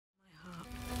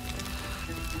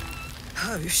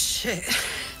Oh, shit.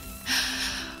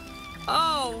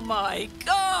 Oh my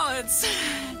God!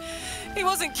 He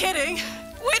wasn't kidding.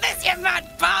 With us, you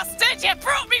mad bastard! You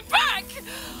brought me back!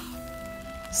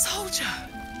 Soldier!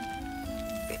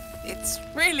 It's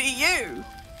really you.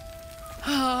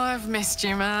 Oh, I've missed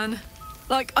you, man.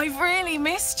 Like, I've really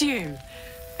missed you.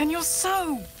 And you're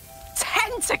so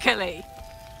tentacly.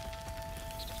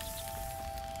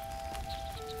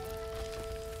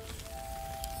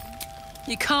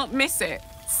 You can't miss it.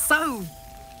 So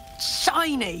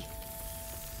shiny.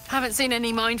 Haven't seen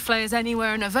any Mind Flayers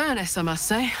anywhere in Avernus, I must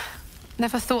say.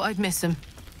 Never thought I'd miss them.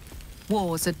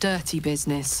 War's a dirty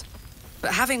business.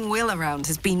 But having Will around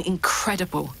has been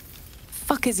incredible.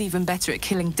 Fucker's even better at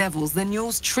killing devils than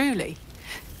yours truly.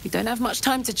 We don't have much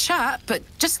time to chat, but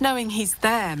just knowing he's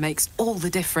there makes all the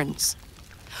difference.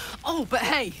 Oh, but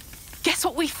hey, guess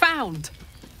what we found?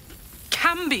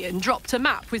 Cambion dropped a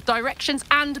map with directions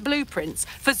and blueprints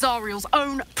for Zariel's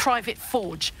own private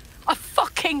forge. A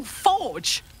fucking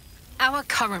forge! Our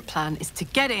current plan is to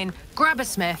get in, grab a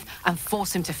smith, and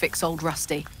force him to fix old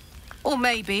Rusty. Or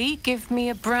maybe give me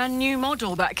a brand new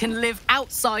model that can live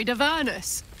outside of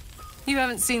Avernus. You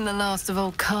haven't seen the last of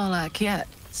old Karlach yet,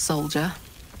 soldier.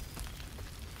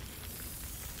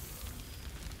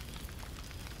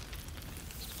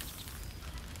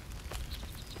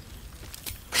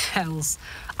 Hells,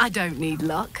 I don't need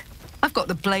luck. I've got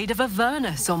the blade of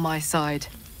Avernus on my side.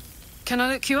 Can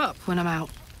I look you up when I'm out?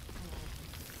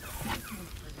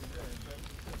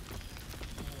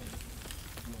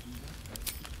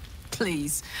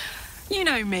 Please. You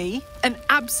know me, an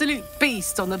absolute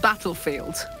beast on the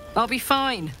battlefield. I'll be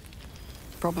fine.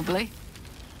 Probably.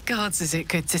 Gods, is it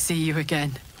good to see you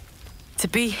again. To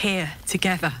be here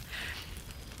together.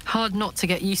 Hard not to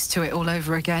get used to it all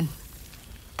over again.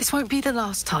 This won't be the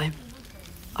last time.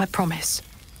 I promise.